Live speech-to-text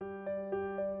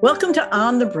Welcome to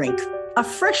On the Brink, a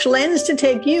fresh lens to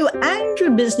take you and your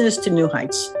business to new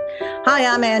heights. Hi,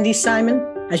 I'm Andy Simon.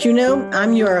 As you know,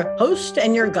 I'm your host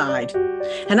and your guide.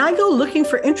 And I go looking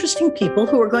for interesting people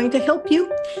who are going to help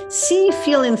you see,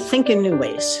 feel, and think in new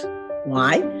ways.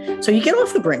 Why? So you get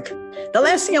off the brink. The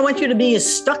last thing I want you to be is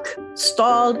stuck,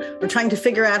 stalled, or trying to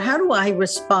figure out, how do I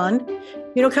respond?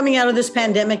 You know, coming out of this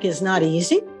pandemic is not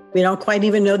easy. We don't quite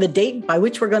even know the date by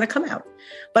which we're going to come out.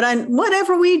 But on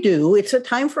whatever we do, it's a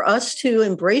time for us to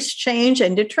embrace change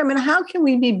and determine how can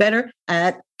we be better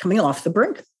at coming off the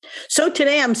brink. So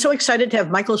today, I'm so excited to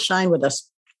have Michael Shine with us.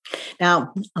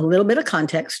 Now, a little bit of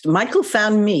context. Michael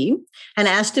found me and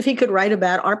asked if he could write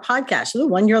about our podcast, the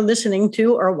one you're listening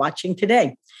to or watching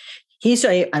today. He's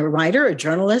a writer, a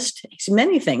journalist, he's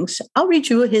many things. I'll read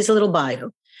you his little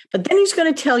bio. But then he's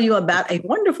going to tell you about a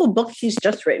wonderful book he's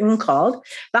just written called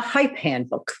The Hype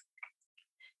Handbook.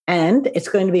 And it's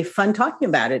going to be fun talking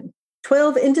about it.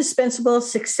 12 indispensable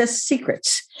success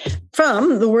secrets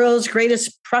from the world's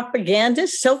greatest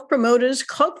propagandists, self-promoters,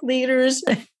 cult leaders,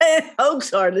 and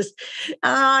hoax artists.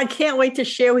 I can't wait to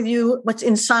share with you what's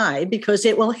inside because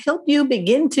it will help you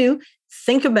begin to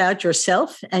think about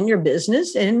yourself and your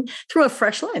business and through a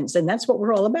fresh lens. And that's what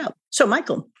we're all about. So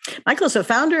Michael's the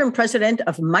founder and president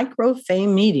of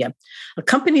Microfame Media, a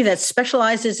company that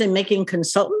specializes in making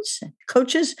consultants,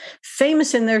 coaches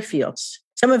famous in their fields.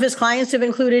 Some of his clients have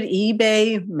included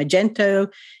eBay,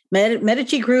 Magento,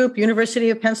 Medici Group, University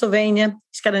of Pennsylvania.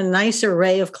 He's got a nice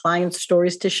array of client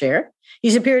stories to share.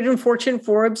 He's appeared in Fortune,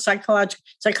 Forbes,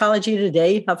 Psychology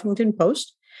Today, Huffington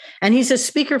Post. And he's a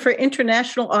speaker for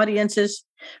international audiences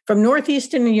from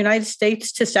northeastern United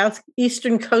States to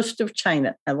southeastern coast of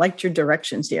China. I liked your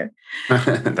directions here.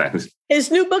 Thanks. His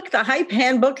new book, The Hype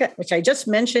Handbook, which I just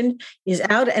mentioned, is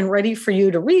out and ready for you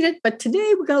to read it. But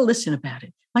today we're going to listen about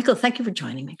it. Michael, thank you for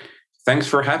joining me. Thanks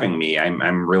for having me.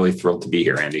 I'm really thrilled to be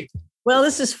here, Andy. Well,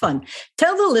 this is fun.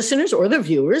 Tell the listeners or the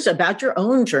viewers about your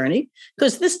own journey,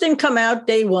 because this didn't come out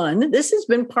day one. This has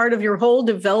been part of your whole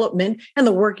development and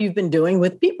the work you've been doing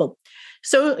with people.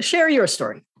 So share your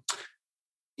story.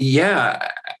 Yeah,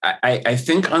 I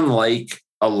think unlike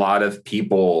a lot of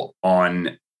people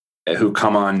who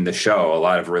come on the show, a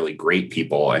lot of really great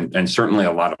people, and certainly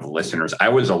a lot of listeners, I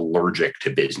was allergic to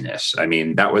business. I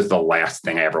mean, that was the last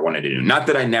thing I ever wanted to do. Not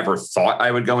that I never thought I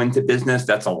would go into business.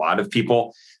 That's a lot of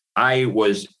people. I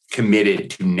was committed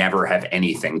to never have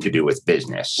anything to do with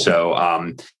business.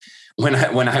 So when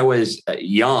I was a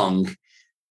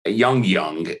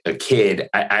kid,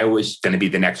 I was going to be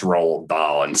the next Roald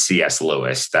Dahl and C.S.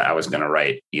 Lewis, that I was going to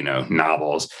write,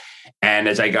 novels. And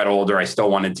as I got older, I still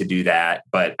wanted to do that,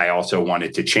 but I also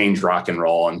wanted to change rock and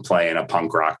roll and play in a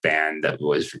punk rock band that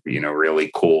was, really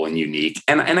cool and unique.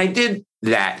 And I did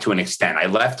that to an extent. I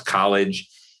left college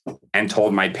and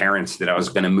told my parents that I was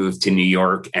going to move to New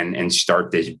York and start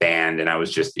this band. And I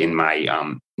was just in my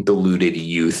deluded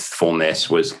youthfulness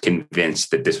was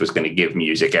convinced that this was going to give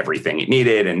music everything it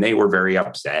needed. And they were very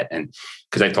upset. And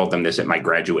because I told them this at my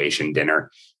graduation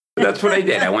dinner, but that's what I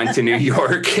did. I went to New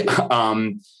York,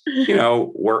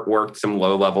 worked some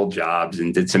low-level jobs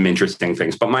and did some interesting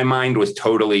things. But my mind was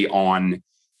totally on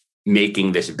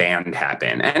making this band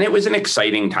happen. And it was an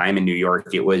exciting time in New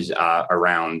York. It was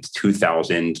around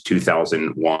 2000,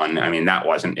 2001. I mean, that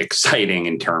wasn't exciting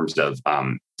in terms of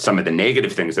some of the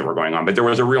negative things that were going on, but there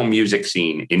was a real music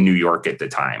scene in New York at the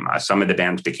time. Some of the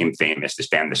bands became famous, this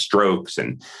band, The Strokes,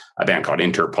 and a band called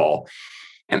Interpol.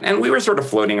 And we were sort of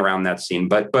floating around that scene,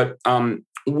 but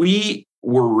we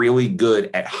were really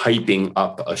good at hyping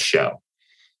up a show.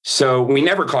 So we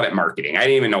never called it marketing. I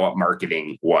didn't even know what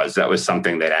marketing was. That was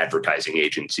something that advertising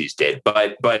agencies did.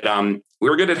 But we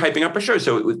were good at hyping up a show.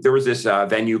 So there was this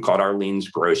venue called Arlene's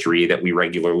Grocery that we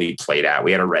regularly played at.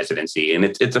 We had a residency, and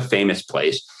it's a famous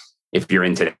place if you're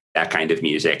into that kind of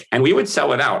music. And we would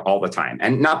sell it out all the time,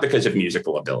 and not because of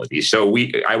musical ability. So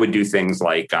I would do things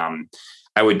like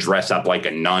I would dress up like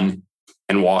a nun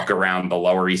and walk around the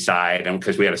Lower East Side. And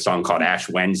because we had a song called Ash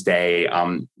Wednesday,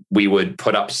 we would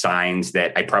put up signs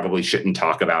that I probably shouldn't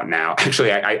talk about now.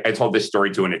 Actually, I told this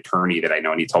story to an attorney that I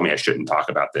know, and he told me I shouldn't talk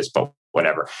about this, but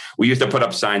whatever. We used to put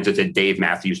up signs that said Dave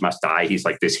Matthews Must Die. He's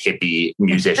like this hippie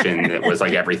musician that was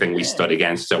like everything we stood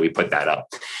against. So we put that up.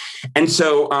 And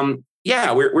so, we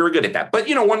were good at that. But,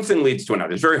 one thing leads to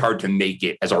another. It's very hard to make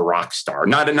it as a rock star,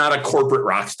 not a corporate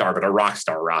rock star, but a rock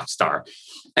star.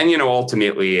 And,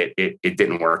 ultimately it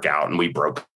didn't work out, and we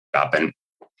broke up. And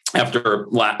after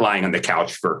lying on the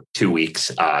couch for 2 weeks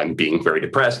and being very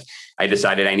depressed, I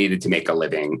decided I needed to make a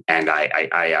living. And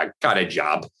I got a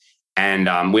job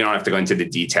And we don't have to go into the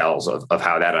details of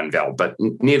how that unveiled, but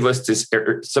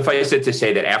suffice it to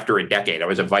say that after a decade, I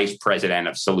was a vice president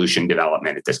of solution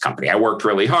development at this company. I worked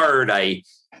really hard. I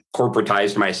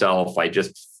corporatized myself. I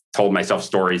just told myself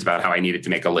stories about how I needed to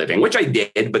make a living, which I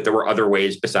did, but there were other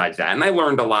ways besides that. And I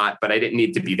learned a lot, but I didn't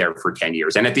need to be there for 10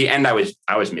 years. And at the end, I was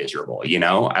miserable.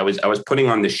 I was putting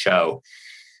on the show,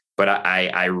 but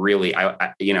I really,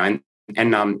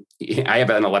 and I have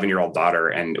an 11-year-old daughter.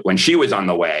 And when she was on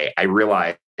the way, I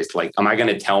realized, like, am I going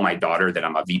to tell my daughter that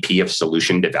I'm a VP of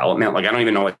solution development? Like, I don't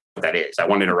even know what that is. I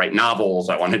wanted to write novels.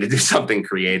 I wanted to do something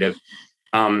creative.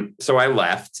 So I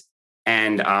left,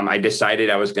 and I decided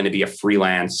I was going to be a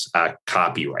freelance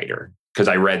copywriter because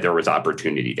I read there was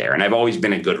opportunity there. And I've always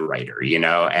been a good writer,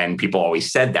 and people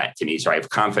always said that to me. So I have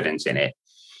confidence in it.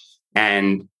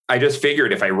 And I just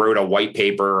figured if I wrote a white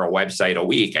paper or a website a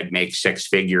week, I'd make six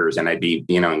figures and I'd be,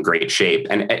 in great shape.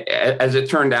 And as it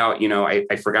turned out,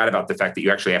 I forgot about the fact that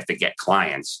you actually have to get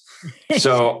clients.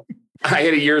 So I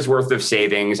had a year's worth of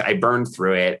savings. I burned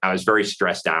through it. I was very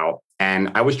stressed out,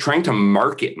 and I was trying to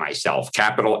market myself,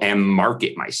 capital M,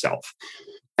 market myself.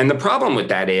 And the problem with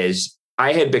that is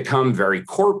I had become very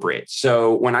corporate.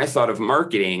 So when I thought of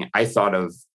marketing, I thought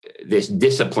of this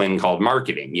discipline called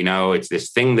marketing. It's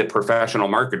this thing that professional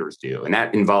marketers do. And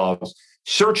that involves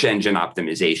search engine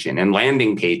optimization and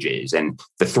landing pages and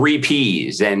the 3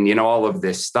 Ps and, all of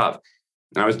this stuff.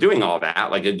 And I was doing all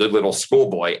that like a good little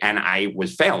schoolboy, and I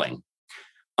was failing.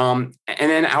 And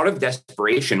then out of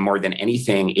desperation, more than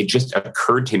anything, it just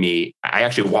occurred to me. I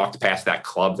actually walked past that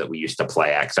club that we used to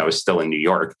play at because I was still in New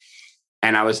York.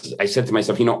 And I said to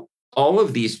myself, all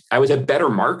of these, I was a better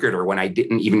marketer when I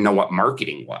didn't even know what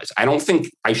marketing was. I don't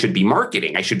think I should be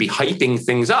marketing. I should be hyping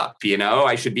things up.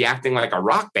 I should be acting like a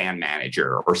rock band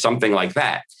manager or something like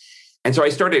that. And so I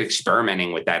started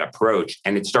experimenting with that approach,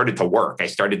 and it started to work. I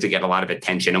started to get a lot of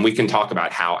attention, and we can talk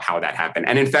about how that happened.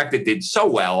 And in fact, it did so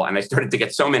well, and I started to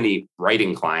get so many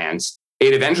writing clients.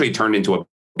 It eventually turned into a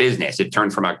business. It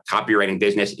turned from a copywriting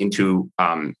business into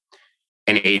an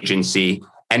agency.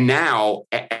 And now,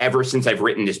 ever since I've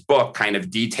written this book, kind of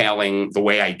detailing the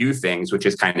way I do things, which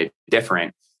is kind of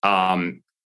different,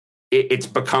 it's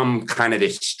become kind of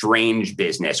this strange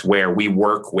business where we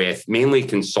work with mainly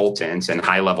consultants and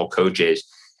high-level coaches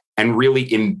and really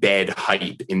embed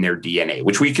hype in their DNA,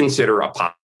 which we consider a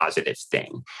positive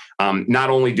thing. Not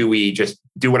only do we just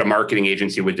do what a marketing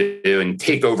agency would do and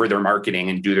take over their marketing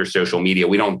and do their social media,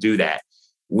 we don't do that.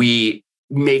 We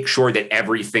make sure that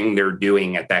everything they're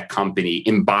doing at that company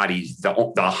embodies the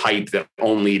hype that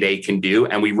only they can do.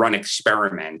 And we run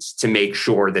experiments to make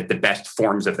sure that the best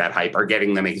forms of that hype are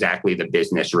getting them exactly the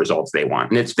business results they want.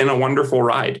 And it's been a wonderful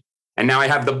ride. And now I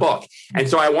have the book. And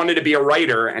so I wanted to be a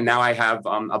writer, and now I have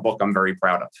a book I'm very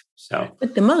proud of.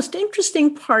 But the most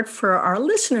interesting part for our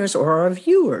listeners or our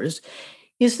viewers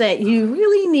is that you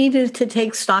really needed to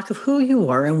take stock of who you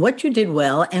were and what you did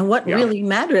well and what really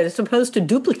mattered, as opposed to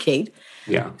duplicate,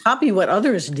 copy what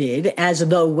others did as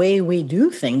the way we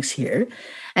do things here.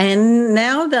 And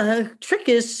now the trick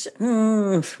is,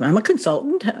 I'm a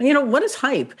consultant. What is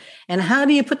hype? And how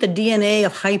do you put the DNA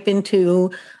of hype into,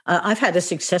 I've had a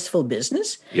successful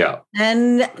business. Yeah.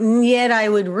 And yet I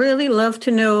would really love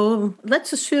to know,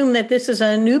 let's assume that this is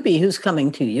a newbie who's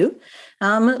coming to you.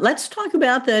 Let's talk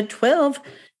about the 12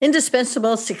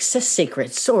 indispensable success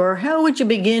secrets, or how would you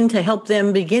begin to help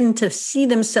them begin to see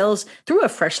themselves through a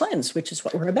fresh lens, which is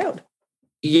what we're about.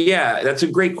 Yeah, that's a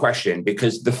great question,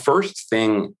 because the first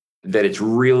thing that it's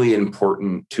really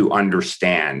important to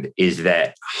understand is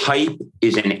that hype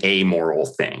is an amoral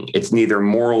thing. It's neither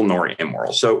moral nor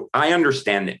immoral. So I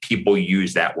understand that people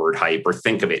use that word hype or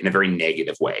think of it in a very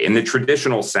negative way. In the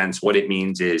traditional sense, what it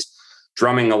means is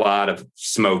drumming a lot of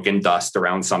smoke and dust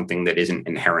around something that isn't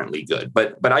inherently good.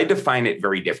 But I define it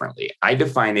very differently. I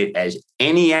define it as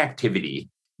any activity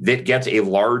that gets a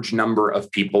large number of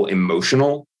people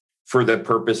emotional for the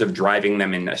purpose of driving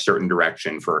them in a certain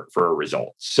direction for a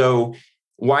result. So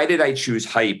why did I choose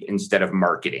hype instead of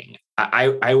marketing?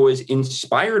 I was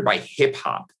inspired by hip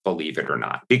hop, believe it or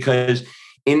not, because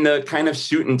in the kind of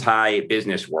suit and tie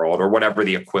business world, or whatever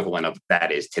the equivalent of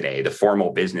that is today, the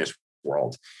formal business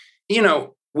world,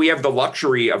 we have the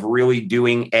luxury of really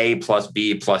doing A plus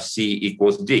B plus C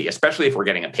equals D, especially if we're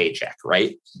getting a paycheck,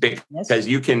 right? Because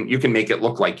you can make it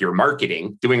look like you're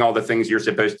marketing, doing all the things you're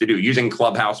supposed to do, using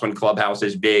Clubhouse when Clubhouse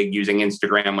is big, using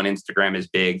Instagram when Instagram is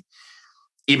big,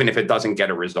 even if it doesn't get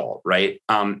a result, right?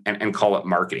 And call it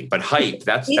marketing. But hype,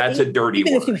 that's a dirty word.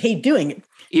 Even if you hate doing it.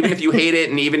 Even if you hate it,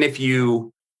 and even if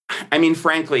you...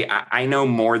 frankly, I know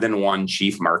more than one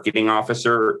chief marketing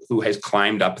officer who has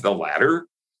climbed up the ladder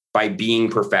by being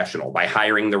professional, by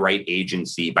hiring the right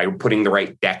agency, by putting the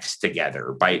right decks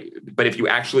together. But if you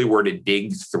actually were to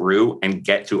dig through and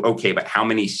get to, okay, but how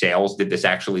many sales did this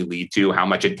actually lead to? How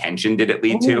much attention did it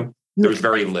lead to? There's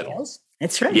very little.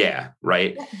 That's right. Yeah,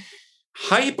 right. Yeah.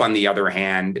 Hype, on the other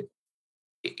hand,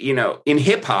 in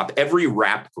hip hop, every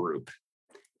rap group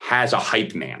has a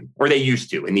hype man, or they used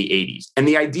to in the 80s. And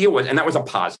the idea was, and that was a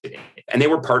positive, and they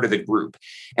were part of the group.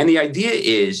 And the idea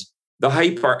is, the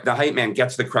hype man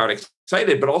gets the crowd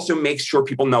excited, but also makes sure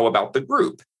people know about the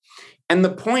group. And the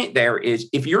point there is,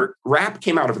 if your rap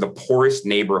came out of the poorest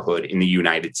neighborhood in the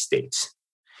United States,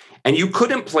 and you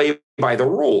couldn't play by the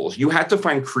rules, you had to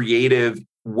find creative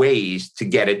ways to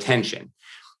get attention.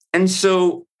 And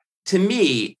so, to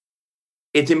me,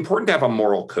 it's important to have a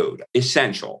moral code,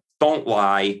 essential. Don't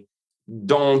lie.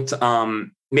 Don't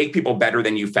make people better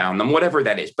than you found them, whatever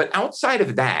that is. But outside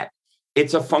of that,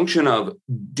 it's a function of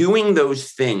doing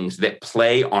those things that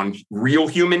play on real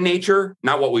human nature,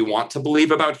 not what we want to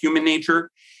believe about human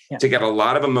nature, to get a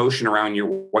lot of emotion around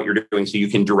what you're doing so you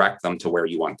can direct them to where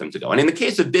you want them to go. And in the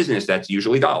case of business, that's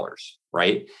usually dollars,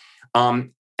 right?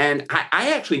 And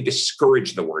I actually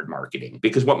discourage the word marketing,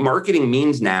 because what marketing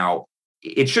means now,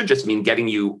 it should just mean getting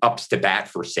you ups to bat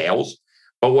for sales.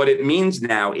 But what it means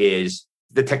now is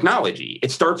the technology. It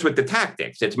starts with the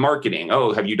tactics. It's marketing.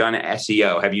 Oh, have you done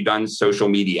SEO? Have you done social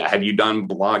media? Have you done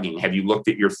blogging? Have you looked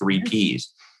at your 3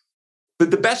 Ps? But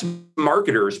the best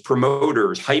marketers,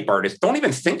 promoters, hype artists don't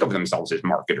even think of themselves as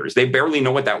marketers. They barely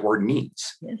know what that word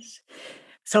means. Yes.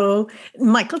 So,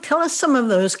 Michael, tell us some of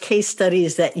those case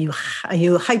studies that you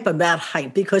hype about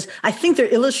hype, because I think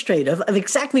they're illustrative of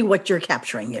exactly what you're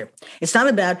capturing here. It's not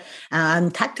about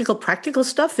tactical, practical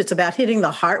stuff. It's about hitting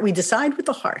the heart. We decide with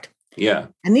the heart. Yeah.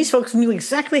 And these folks knew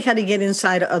exactly how to get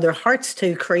inside other hearts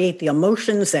to create the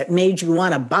emotions that made you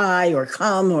want to buy or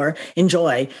come or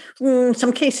enjoy.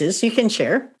 Some cases you can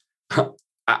share.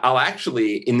 I'll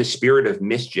actually, in the spirit of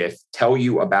mischief, tell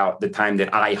you about the time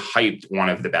that I hyped one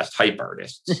of the best hype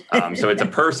artists. So it's a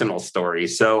personal story.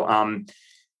 So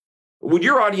would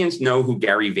your audience know who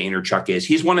Gary Vaynerchuk is?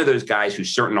 He's one of those guys who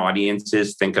certain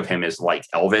audiences think of him as like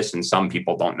Elvis, and some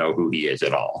people don't know who he is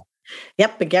at all.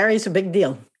 Yep, but Gary's a big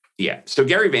deal. Yeah. So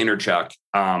Gary Vaynerchuk,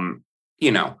 I've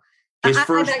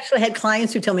actually had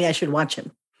clients who tell me I should watch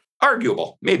him.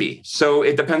 Arguable, maybe. So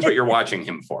it depends what you're watching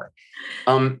him for.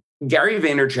 Gary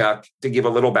Vaynerchuk, to give a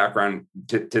little background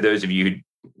to those of you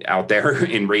out there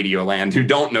in Radio Land who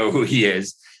don't know who he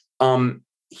is,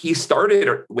 he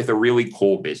started with a really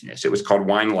cool business. It was called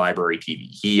Wine Library TV.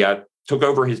 He took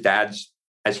over his dad's,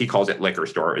 as he calls it, liquor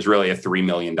store. It was really a $3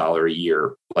 million a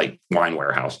year like wine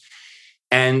warehouse.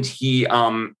 And he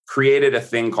created a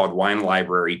thing called Wine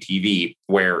Library TV,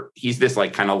 where he's this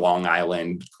like kind of Long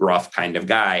Island gruff kind of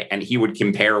guy. And he would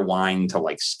compare wine to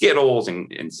like Skittles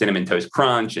and Cinnamon Toast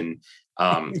Crunch and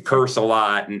curse a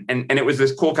lot. And it was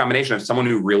this cool combination of someone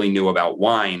who really knew about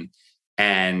wine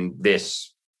and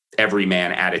this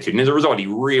everyman attitude. And as a result, he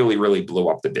really, really blew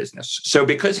up the business. So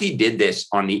because he did this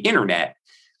on the internet,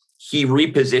 he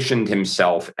repositioned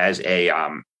himself as a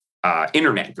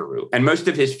internet guru. And most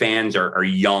of his fans are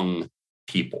young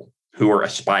people who are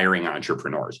aspiring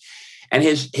entrepreneurs. And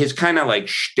his kind of like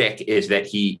shtick is that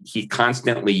he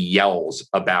constantly yells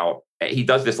about, he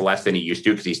does this less than he used to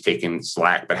because he's taken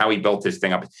slack, but how he built his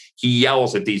thing up, he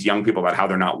yells at these young people about how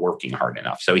they're not working hard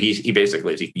enough. So he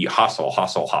basically is, you hustle.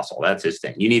 That's his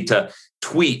thing. You need to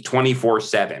tweet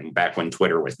 24/7 back when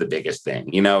Twitter was the biggest thing,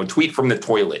 tweet from the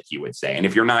toilet, he would say. And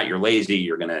if you're not, you're lazy,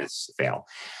 you're going to fail.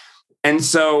 And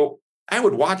so I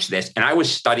would watch this, and I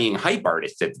was studying hype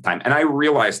artists at the time. And I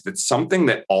realized that something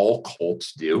that all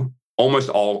cults do, almost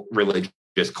all religious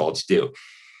cults do,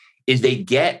 is they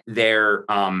get their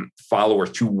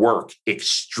followers to work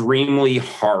extremely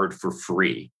hard for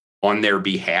free on their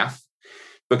behalf.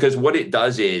 Because what it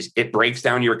does is it breaks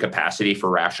down your capacity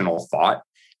for rational thought.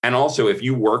 And also, if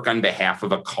you work on behalf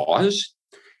of a cause,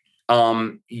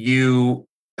 it's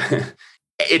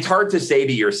hard to say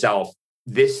to yourself,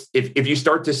 this, if you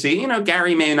start to see,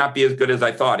 Gary may not be as good as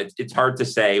I thought. It's hard to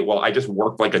say, well, I just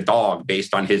worked like a dog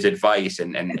based on his advice,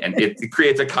 and it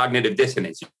creates a cognitive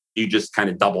dissonance. You just kind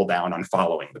of double down on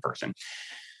following the person.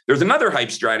 There's another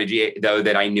hype strategy, though,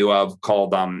 that I knew of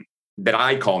called that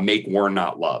I call make war,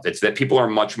 not love. It's that people are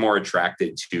much more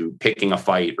attracted to picking a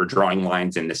fight or drawing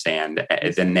lines in the sand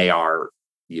than they are,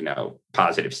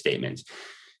 positive statements.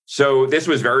 So this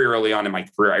was very early on in my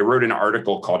career. I wrote an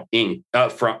article called in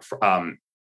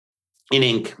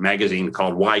Inc. magazine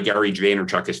called "Why Gary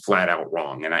Vaynerchuk is Flat Out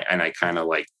Wrong," and I kind of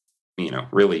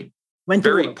really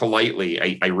very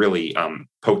politely, I really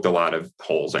poked a lot of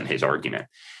holes in his argument.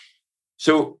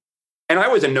 So And I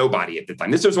was a nobody at the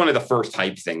time. This was one of the first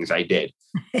hype things I did.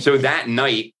 So that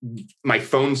night, my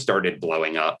phone started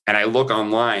blowing up and I look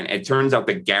online. And it turns out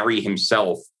that Gary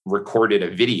himself recorded a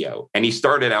video and he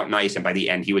started out nice. And by the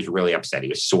end, he was really upset. He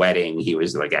was sweating. He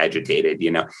was like agitated,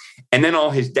 and then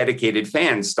all his dedicated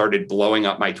fans started blowing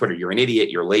up my Twitter. You're an idiot.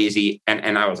 You're lazy.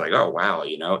 And I was like, oh, wow,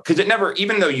 because it never,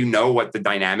 even though you know what the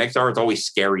dynamics are, it's always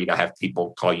scary to have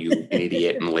people call you an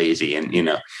idiot and lazy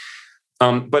and,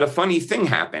 but a funny thing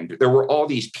happened. There were all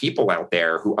these people out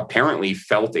there who apparently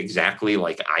felt exactly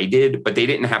like I did, but they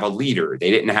didn't have a leader.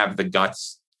 They didn't have the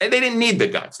guts. They didn't need the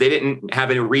guts. They didn't have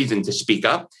any reason to speak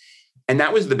up. And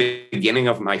that was the beginning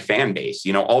of my fan base.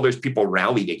 All those people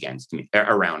rallied against me,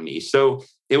 around me. So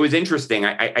it was interesting.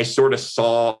 I sort of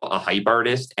saw a hype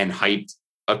artist and I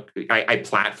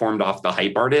platformed off the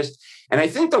hype artist. And I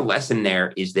think the lesson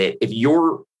there is that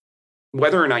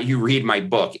whether or not you read my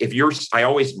book, I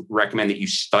always recommend that you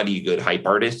study good hype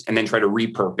artists and then try to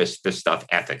repurpose the stuff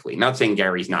ethically. Not saying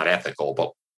Gary's not ethical,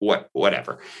 but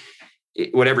whatever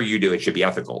you do, it should be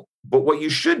ethical. But what you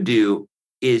should do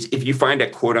is if you find a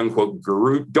quote unquote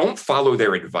guru, don't follow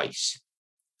their advice.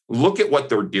 Look at what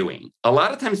they're doing. A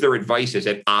lot of times their advice is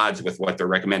at odds with what they're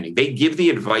recommending. They give the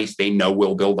advice they know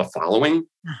will build a following.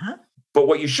 Uh-huh. But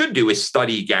what you should do is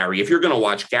study Gary. If you're going to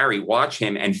watch Gary, watch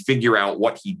him and figure out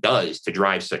what he does to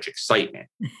drive such excitement.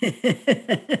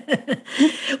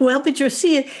 Well, but you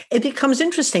see, it becomes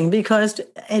interesting because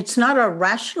it's not a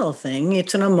rational thing.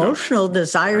 It's an emotional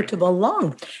desire to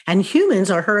belong. And humans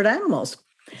are herd animals.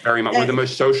 Very much. We're the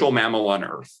most social mammal on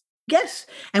earth. Yes.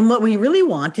 And what we really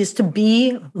want is to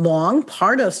belong,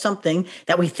 part of something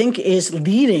that we think is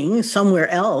leading somewhere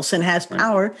else and has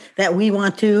power that we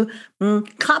want to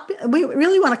copy. We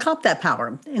really want to cop that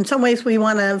power. In some ways, we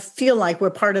want to feel like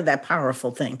we're part of that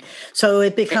powerful thing. So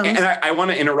it becomes... And I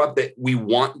want to interrupt that we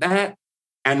want that.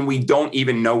 And we don't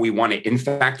even know we want it. In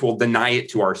fact, we'll deny it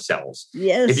to ourselves.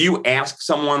 Yes. If you ask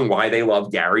someone why they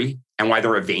love Gary and why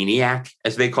they're a Vayniac,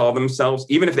 as they call themselves,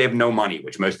 even if they have no money,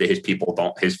 which most of his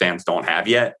fans don't have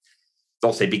yet,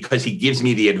 they'll say, because he gives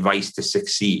me the advice to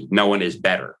succeed. No one is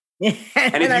better. And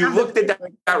if you looked at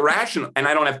that rational, and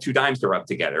I don't have two dimes to rub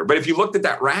together, but if you looked at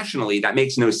that rationally, that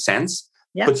makes no sense.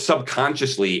 Yep. But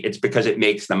subconsciously, it's because it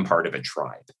makes them part of a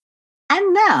tribe.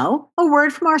 And now, a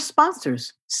word from our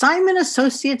sponsors, Simon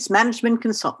Associates Management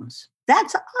Consultants.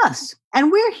 That's us.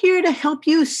 And we're here to help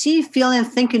you see, feel, and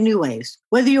think in new ways.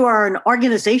 Whether you are an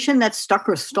organization that's stuck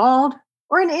or stalled,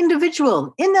 or an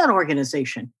individual in that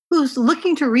organization who's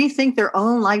looking to rethink their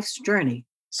own life's journey,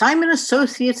 Simon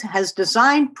Associates has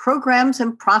designed programs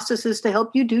and processes to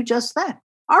help you do just that.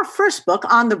 Our first book,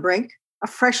 On the Brink, A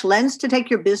Fresh Lens to Take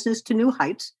Your Business to New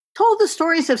Heights, told the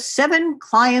stories of 7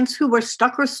 clients who were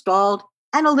stuck or stalled,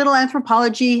 and a little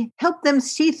anthropology helped them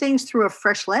see things through a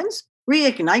fresh lens,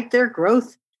 reignite their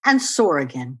growth, and soar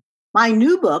again. My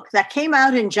new book that came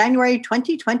out in January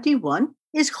 2021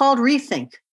 is called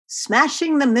Rethink,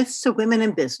 Smashing the Myths of Women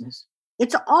in Business.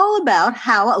 It's all about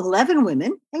how 11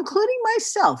 women, including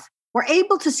myself, were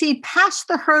able to see past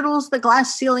the hurdles, the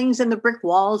glass ceilings, and the brick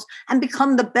walls and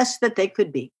become the best that they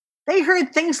could be. They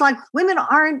heard things like women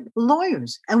aren't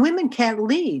lawyers and women can't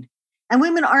lead and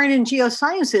women aren't in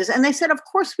geosciences. And they said, of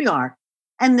course we are.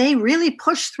 And they really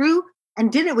pushed through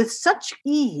and did it with such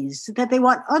ease that they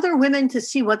want other women to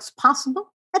see what's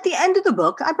possible. At the end of the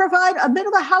book, I provide a bit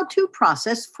of a how-to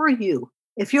process for you.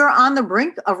 If you're on the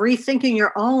brink of rethinking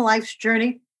your own life's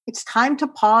journey, it's time to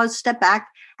pause, step back,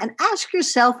 and ask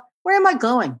yourself, where am I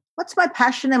going? What's my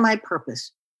passion and my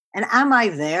purpose? And am I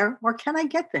there or can I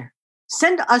get there?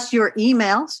 Send us your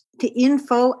emails to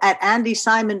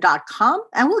info@andysimon.com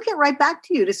and we'll get right back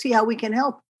to you to see how we can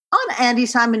help. On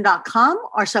andysimon.com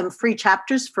are some free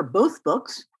chapters for both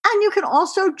books. And you can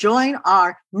also join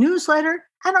our newsletter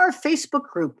and our Facebook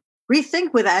group,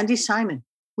 Rethink with Andy Simon.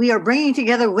 We are bringing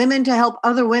together women to help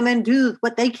other women do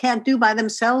what they can't do by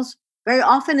themselves, very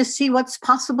often to see what's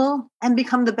possible and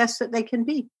become the best that they can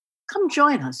be. Come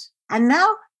join us. And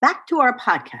now back to our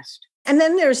podcast. And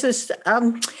then there's this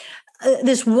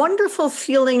wonderful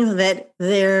feeling that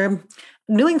they're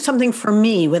doing something for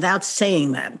me without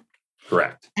saying that.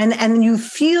 Correct. And you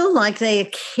feel like they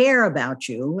care about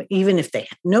you, even if they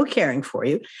have no caring for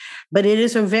you. But it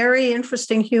is a very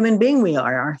interesting human being we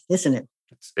are, isn't it?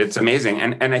 It's amazing.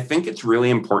 And I think it's really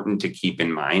important to keep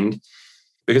in mind,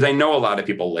 because I know a lot of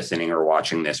people listening or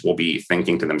watching this will be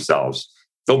thinking to themselves,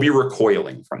 they'll be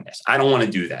recoiling from this. I don't want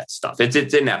to do that stuff.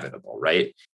 It's inevitable,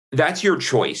 right? That's your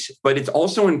choice. But it's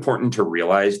also important to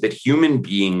realize that human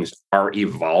beings are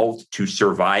evolved to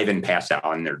survive and pass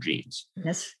on their genes.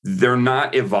 Yes. They're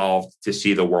not evolved to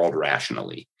see the world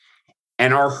rationally.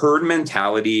 And our herd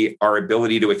mentality, our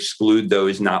ability to exclude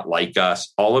those not like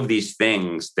us, all of these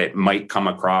things that might come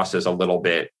across as a little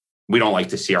bit, we don't like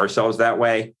to see ourselves that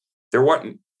way.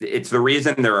 It's the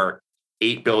reason there are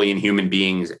 8 billion human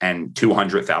beings and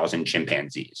 200,000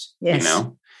 chimpanzees, Yes. you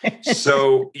know?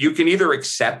 So you can either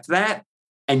accept that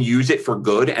and use it for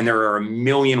good, and there are a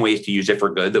million ways to use it for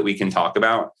good that we can talk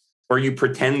about, or you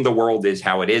pretend the world is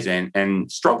how it isn't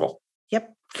and struggle.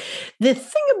 Yep. The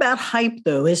thing about hype,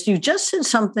 though, is you just said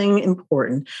something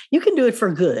important. You can do it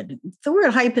for good. The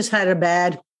word hype has had a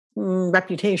bad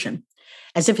reputation,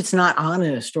 as if it's not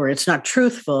honest or it's not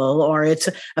truthful or it's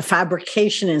a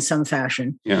fabrication in some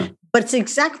fashion. Yeah. But it's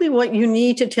exactly what you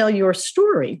need to tell your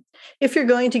story if you're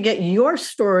going to get your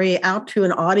story out to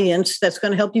an audience that's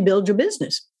going to help you build your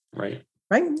business. Right.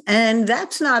 Right. And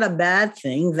that's not a bad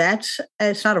thing.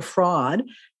 It's not a fraud.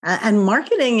 And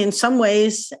marketing in some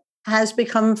ways has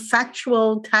become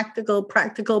factual, tactical,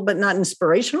 practical, but not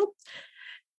inspirational.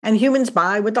 And humans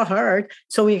buy with the heart.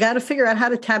 So we got to figure out how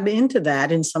to tap into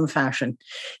that in some fashion.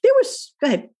 Go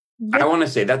ahead. I want to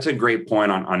say that's a great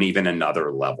point on even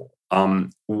another level.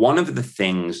 One of the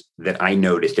things that I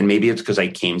noticed, and maybe it's because I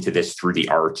came to this through the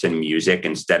arts and music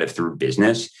instead of through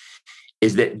business,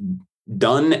 is that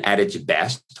done at its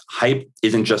best, hype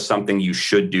isn't just something you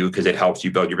should do because it helps you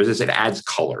build your business. It adds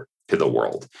color to the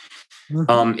world.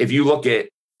 Mm-hmm. If you look at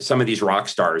some of these rock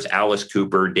stars, Alice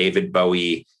Cooper, David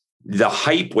Bowie, the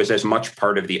hype was as much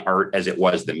part of the art as it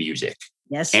was the music.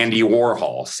 Yes. Andy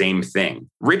Warhol, same thing.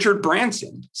 Richard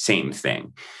Branson, same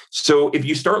thing. So if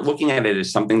you start looking at it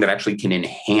as something that actually can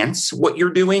enhance what you're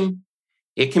doing,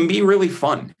 it can be really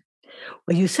fun.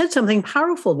 Well, you said something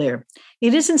powerful there.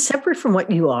 It isn't separate from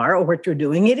what you are or what you're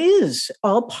doing. It is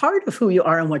all part of who you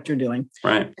are and what you're doing.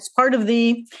 Right. It's part of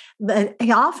I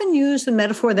often use the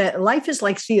metaphor that life is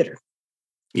like theater.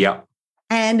 Yeah.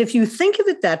 And if you think of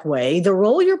it that way, the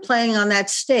role you're playing on that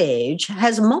stage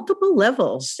has multiple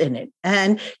levels in it.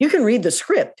 And you can read the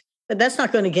script, but that's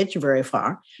not going to get you very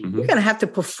far. Mm-hmm. You're going to have to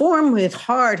perform with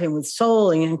heart and with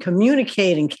soul and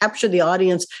communicate and capture the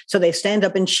audience so they stand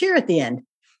up and cheer at the end.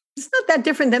 It's not that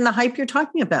different than the hype you're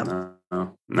talking about.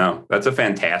 No, that's a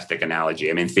fantastic analogy.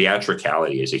 I mean,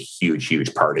 theatricality is a huge,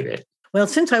 huge part of it. Well,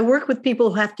 since I work with people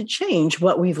who have to change,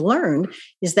 what we've learned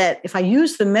is that if I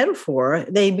use the metaphor,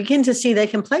 they begin to see they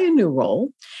can play a new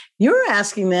role. You're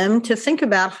asking them to think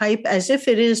about hype as if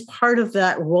it is part of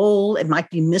that role. It might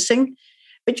be missing,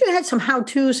 but you had some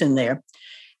how-tos in there.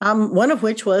 One of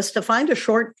which was to find a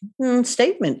short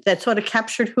statement that sort of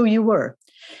captured who you were.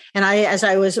 And as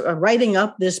I was writing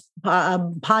up this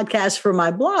podcast for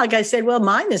my blog, I said, well,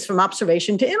 mine is from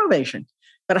observation to innovation,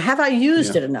 but have I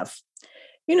used it enough?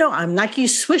 I'm Nike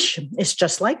Swish. It's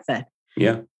just like that.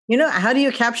 Yeah. How do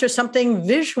you capture something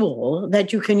visual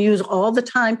that you can use all the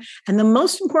time? And the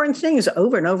most important thing is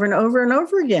over and over and over and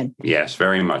over again. Yes,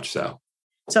 very much so.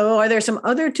 So are there some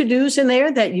other to-dos in there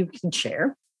that you can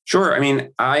share? Sure. I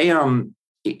mean,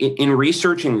 in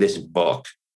researching this book,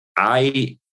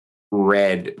 I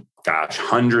read,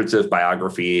 hundreds of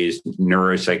biographies,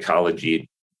 neuropsychology,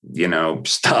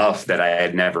 stuff that I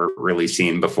had never really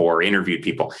seen before, interviewed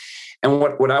people. And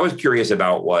what I was curious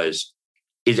about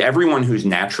is everyone who's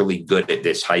naturally good at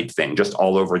this hype thing just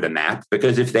all over the map?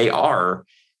 Because if they are,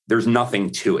 there's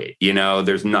nothing to it.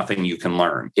 There's nothing you can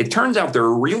learn. It turns out there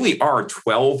really are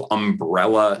 12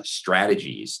 umbrella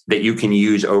strategies that you can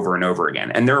use over and over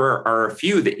again. And there are a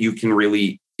few that you can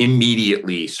really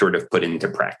immediately sort of put into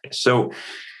practice. So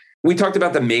we talked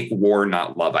about the make war,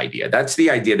 not love idea. That's the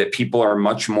idea that people are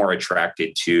much more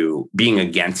attracted to being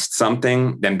against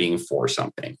something than being for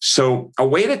something. So a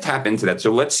way to tap into that.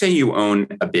 So let's say you own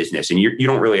a business and you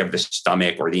don't really have the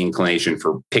stomach or the inclination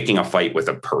for picking a fight with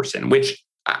a person, which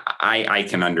I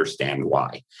can understand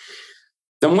why.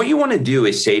 Then what you want to do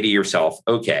is say to yourself,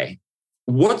 okay,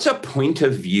 what's a point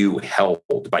of view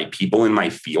held by people in my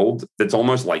field that's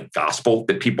almost like gospel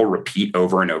that people repeat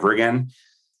over and over again,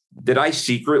 that I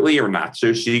secretly or not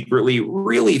so secretly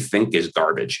really think is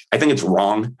garbage? I think it's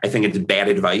wrong. I think it's bad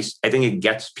advice. I think it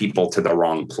gets people to the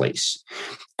wrong place.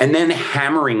 And then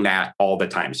hammering that all the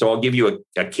time. So I'll give you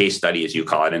a case study, as you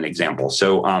call it, an example.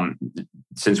 So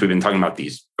since we've been talking about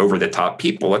these over-the-top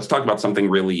people, let's talk about something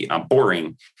really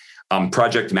boring,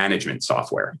 project management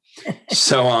software.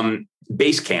 So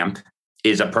Basecamp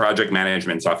is a project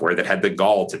management software that had the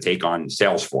gall to take on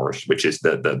Salesforce, which is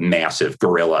the massive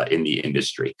gorilla in the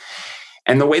industry.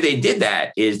 And the way they did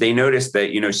that is they noticed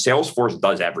that, Salesforce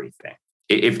does everything.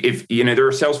 If there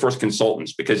are Salesforce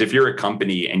consultants, because if you're a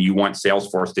company and you want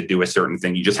Salesforce to do a certain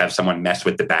thing, you just have someone mess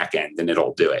with the back end and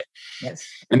it'll do it. Yes.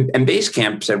 And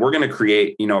Basecamp said, we're going to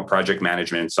create, a project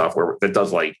management software that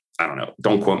does I don't know,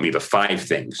 don't quote me, the 5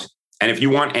 things. And if you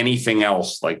want anything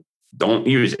else, like, don't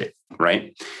use it,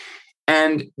 right?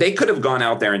 And they could have gone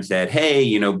out there and said, hey,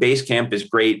 Basecamp is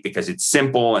great because it's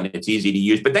simple and it's easy to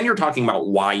use. But then you're talking about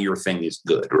why your thing is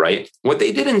good, right? What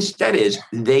they did instead is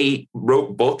they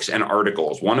wrote books and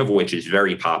articles, one of which is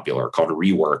very popular, called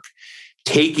Rework,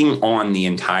 taking on the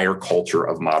entire culture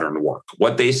of modern work.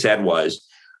 What they said was,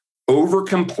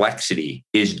 overcomplexity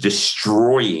is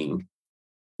destroying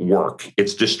work.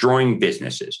 It's destroying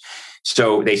businesses.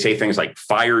 So they say things like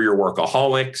fire your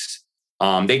workaholics.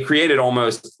 They created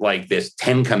almost like this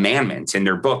 10 commandments in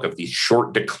their book of these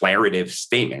short declarative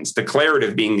statements,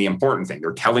 declarative being the important thing.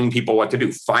 They're telling people what to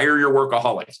do. Fire your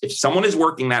workaholics. If someone is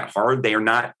working that hard, they are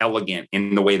not elegant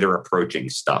in the way they're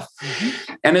approaching stuff.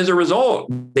 Mm-hmm. And as a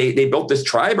result, they built this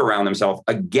tribe around themselves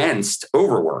against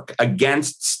overwork,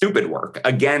 against stupid work,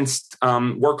 against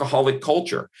workaholic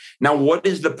culture. Now, what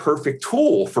is the perfect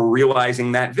tool for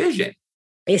realizing that vision?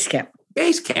 Basecamp.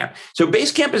 Basecamp. So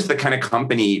Basecamp is the kind of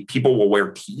company people will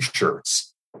wear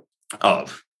T-shirts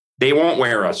of. They won't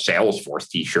wear a Salesforce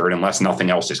T-shirt unless nothing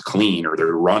else is clean or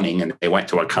they're running and they went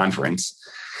to a conference.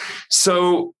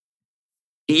 So,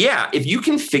 yeah, if you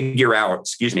can figure out,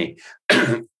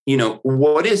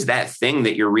 what is that thing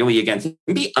that you're really against? And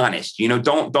be honest.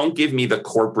 Don't give me the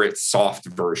corporate soft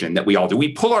version that we all do.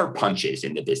 We pull our punches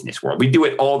in the business world. We do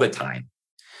it all the time.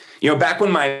 Back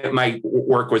when my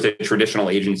work was a traditional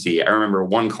agency, I remember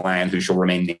one client who shall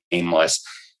remain nameless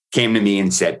came to me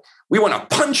and said, we want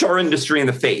to punch our industry in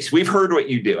the face. We've heard what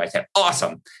you do. I said,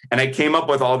 awesome. And I came up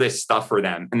with all this stuff for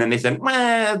them. And then they said,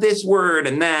 this word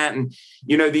and that. And,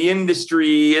 the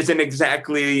industry isn't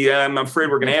exactly, I'm afraid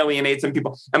we're going to alienate some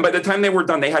people. And by the time they were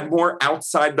done, they had more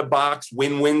outside the box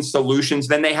win-win solutions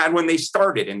than they had when they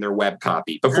started in their web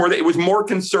copy. Before it was more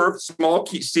small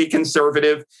C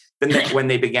conservative than when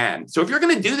they began. So if you're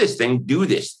going to do this thing,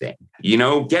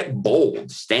 get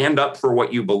bold, stand up for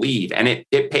what you believe, and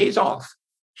it pays off.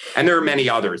 And there are many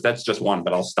others. That's just one,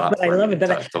 but I'll stop. But I love it.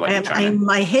 But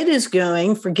my head is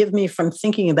going, forgive me from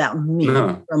thinking about me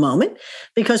for a moment,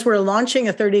 because we're launching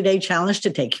a 30-day challenge to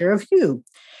take care of you.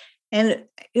 And,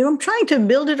 I'm trying to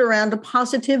build it around a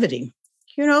positivity.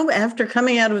 After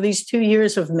coming out of these 2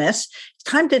 years of mess, it's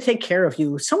time to take care of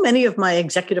you. So many of my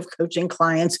executive coaching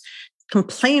clients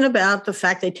complain about the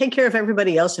fact they take care of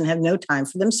everybody else and have no time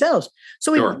for themselves.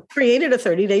 So we created a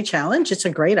 30-day challenge. It's a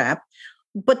great app.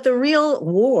 But the real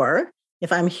war,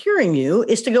 if I'm hearing you,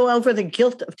 is to go over the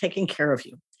guilt of taking care of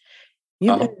you.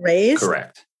 You've been raised,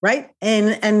 correct, right?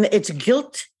 And it's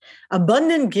guilt,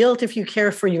 abundant guilt if you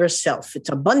care for yourself. It's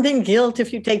abundant guilt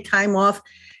if you take time off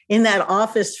in that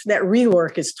office that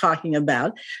Rework is talking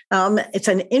about. It's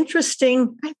an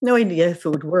interesting, I have no idea if it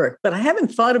would work, but I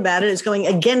haven't thought about it as going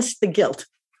against the guilt.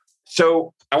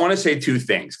 So I want to say 2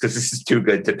 things because this is too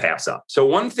good to pass up. So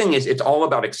one thing is it's all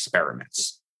about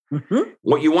experiments. Mm-hmm.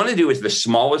 What you want to do is the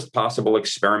smallest possible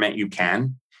experiment you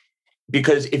can,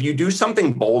 because if you do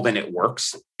something bold and it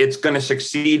works, it's going to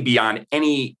succeed beyond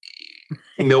any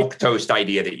milquetoast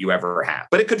idea that you ever have.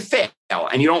 But it could fail,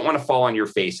 and you don't want to fall on your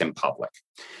face in public.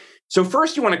 So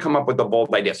first, you want to come up with a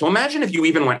bold idea. So imagine if you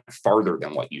even went farther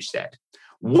than what you said.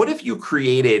 What if you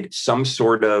created some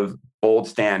sort of bold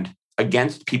stand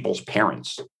against people's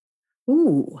parents?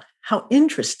 Ooh, how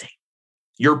interesting.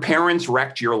 Your parents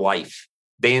wrecked your life.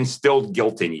 They instilled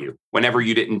guilt in you whenever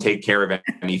you didn't take care of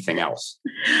anything else.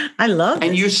 I love it.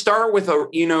 And you start with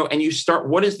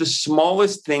what is the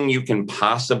smallest thing you can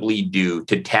possibly do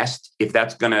to test if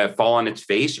that's going to fall on its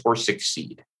face or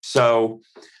succeed. So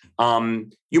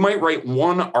you might write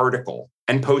one article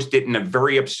and post it in a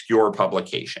very obscure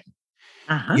publication.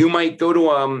 Uh-huh. You might go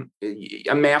to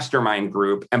a mastermind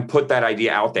group and put that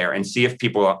idea out there and see if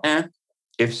people are,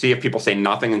 see if people say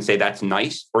nothing and say that's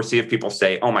nice, or see if people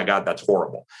say, oh my God, that's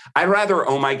horrible. I'd rather,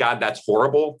 oh my God, that's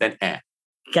horrible than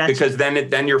Gotcha. Because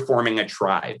then you're forming a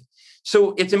tribe.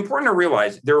 So it's important to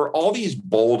realize there are all these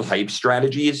bold hype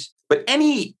strategies, but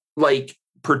any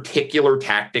particular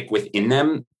tactic within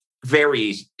them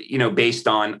varies, based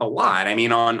on a lot. I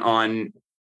mean, on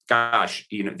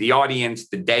the audience,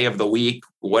 the day of the week,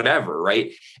 whatever,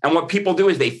 right? And what people do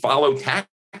is they follow tactics.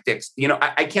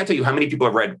 I can't tell you how many people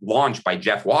have read Launch by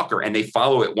Jeff Walker and they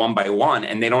follow it one by one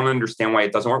and they don't understand why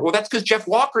it doesn't work. Well, that's because Jeff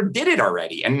Walker did it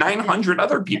already and 900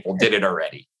 other people did it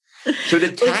already. So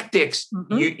the tactics,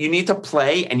 you need to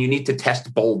play and you need to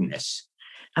test boldness.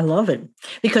 I love it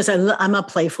because I'm a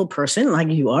playful person like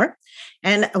you are.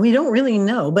 And we don't really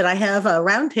know, but I have a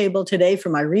roundtable today for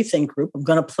my Rethink group. I'm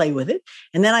going to play with it.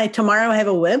 And then tomorrow I have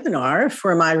a webinar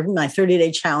for my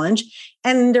 30-day challenge.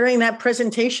 And during that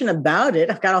presentation about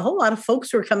it, I've got a whole lot of folks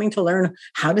who are coming to learn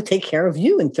how to take care of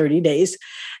you in 30 days.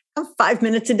 have 5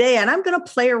 minutes a day, and I'm going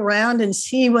to play around and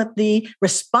see what the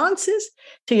response is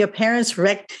to your parents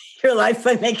wrecked your life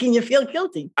by making you feel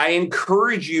guilty. I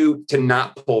encourage you to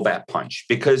not pull that punch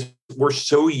because we're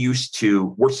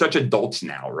such adults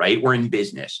now, right? We're in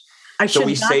business. So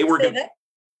we say we're going to.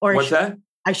 What's that?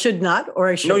 I should not, or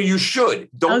I should. No, you should.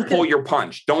 Don't pull your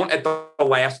punch. Don't at the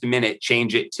last minute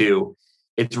change it to,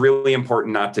 it's really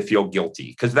important not to feel guilty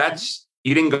because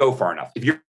you didn't go far enough. If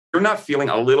you're not feeling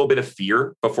a little bit of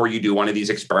fear before you do one of these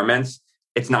experiments,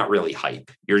 it's not really hype.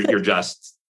 You're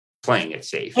just playing it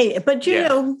safe. Hey, but you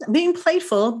know, being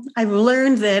playful, I've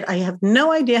learned that I have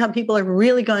no idea how people are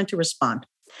really going to respond.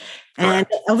 And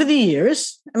over the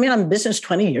years, I mean, I'm in business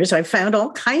 20 years, I've found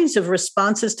all kinds of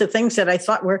responses to things that I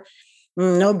thought were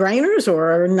no-brainers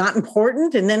or not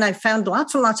important. And then I found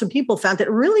lots and lots of people found it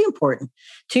really important.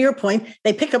 To your point,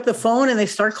 they pick up the phone and they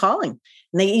start calling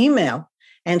and they email.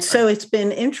 And so it's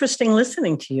been interesting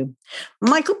listening to you.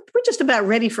 Michael, we're just about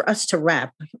ready for us to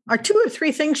wrap. Are 2 or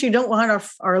 3 things you don't want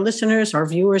our listeners, our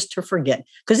viewers to forget?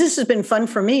 Because this has been fun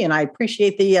for me and I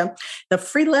appreciate the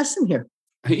free lesson here.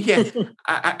 Yeah,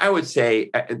 I would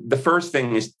say the first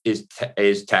thing is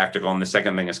tactical, and the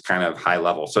second thing is kind of high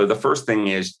level. So the first thing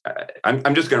is,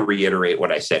 I'm just going to reiterate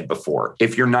what I said before.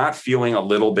 If you're not feeling a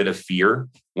little bit of fear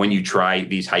when you try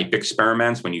these hype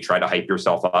experiments, when you try to hype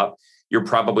yourself up, you're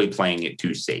probably playing it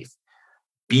too safe.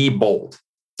 Be bold.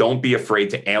 Don't be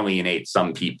afraid to alienate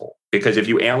some people, because if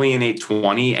you alienate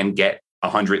 20 and get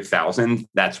 100,000,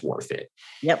 that's worth it.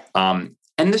 Yep. And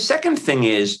the second thing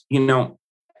is,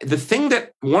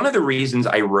 one of the reasons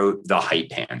I wrote the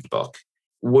Hype Handbook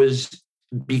was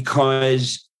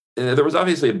because there was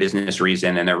obviously a business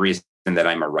reason and a reason that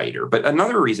I'm a writer. But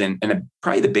another reason, and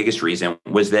probably the biggest reason,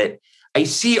 was that I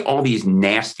see all these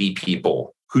nasty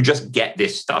people who just get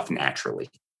this stuff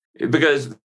naturally.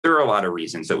 Because there are a lot of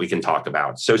reasons that we can talk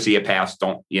about. Sociopaths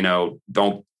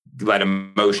don't let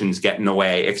emotions get in the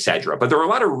way, etc. But there are a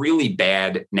lot of really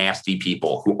bad, nasty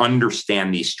people who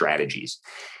understand these strategies.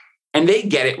 And they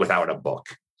get it without a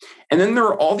book. And then there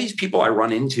are all these people I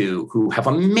run into who have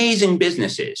amazing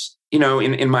businesses.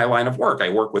 In my line of work, I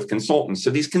work with consultants. So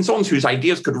these consultants whose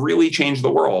ideas could really change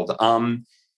the world.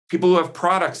 People who have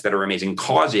products that are amazing,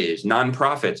 causes,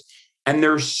 nonprofits. And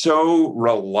they're so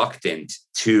reluctant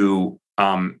to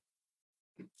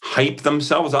hype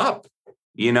themselves up,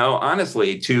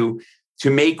 honestly, to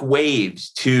make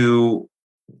waves, to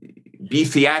be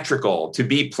theatrical, to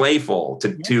be playful,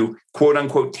 to quote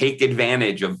unquote, take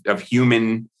advantage of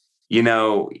human,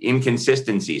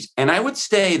 inconsistencies. And I would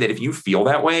say that if you feel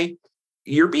that way,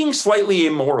 you're being slightly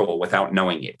immoral without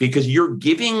knowing it, because you're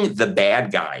giving the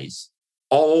bad guys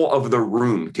all of the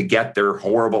room to get their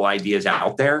horrible ideas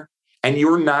out there. And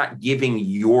you're not giving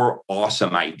your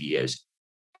awesome ideas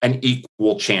an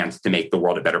equal chance to make the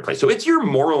world a better place. So it's your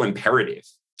moral imperative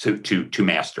to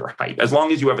master hype, as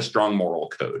long as you have a strong moral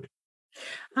code.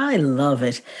 I love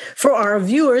it. For our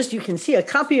viewers, you can see a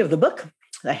copy of the book,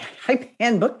 the Hype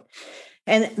Handbook,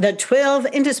 and the 12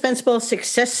 indispensable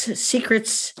success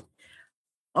secrets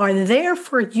are there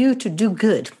for you to do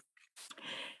good.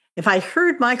 If I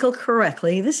heard Michael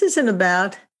correctly, this isn't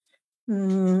about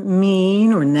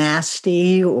mean or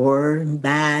nasty or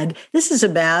bad. This is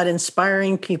about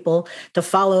inspiring people to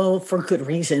follow for good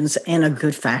reasons and a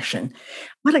good fashion.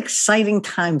 What exciting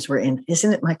times we're in,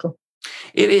 isn't it, Michael?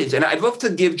 It is. And I'd love to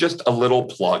give just a little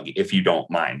plug, if you don't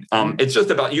mind. It's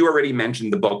just about, you already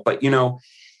mentioned the book, but,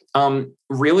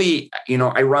 really,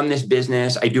 I run this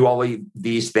business. I do all of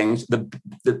these things. The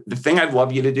thing I'd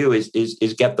love you to do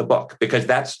is get the book, because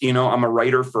that's, I'm a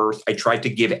writer first. I try to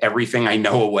give everything I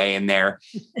know away in there.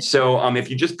 So if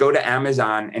you just go to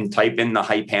Amazon and type in the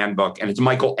Hype Handbook, and it's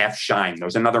Michael F. Shine.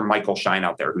 There's another Michael Shine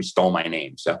out there who stole my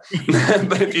name. So,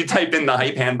 but if you type in the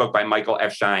Hype Handbook by Michael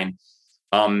F. Shine,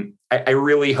 I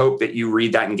really hope that you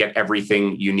read that and get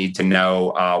everything you need to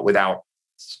know without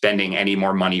spending any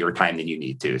more money or time than you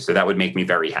need to. So that would make me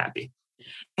very happy.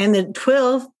 And the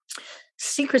 12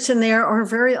 secrets in there are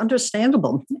very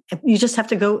understandable. You just have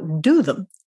to go do them.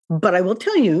 But I will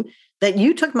tell you that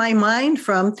you took my mind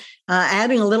from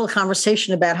adding a little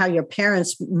conversation about how your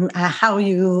parents, how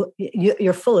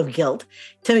you're full of guilt,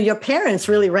 to your parents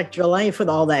really wrecked your life with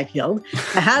all that guilt.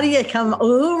 How do you come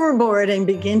overboard and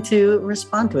begin to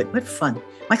respond to it? What fun.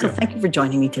 Michael, thank you for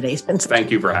joining me today. It's been Thank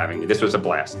you for having me. This was a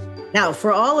blast. Now,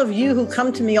 for all of you who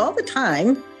come to me all the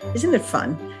time, isn't it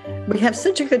fun? We have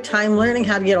such a good time learning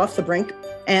how to get off the brink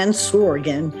and soar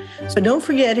again. So don't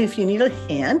forget, if you need a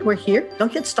hand, we're here.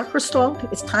 Don't get stuck or stalled.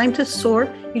 It's time to soar.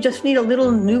 You just need a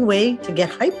little new way to get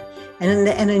hype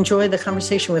and enjoy the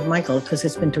conversation with Michael, because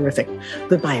it's been terrific.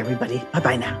 Goodbye, everybody.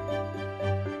 Bye-bye now.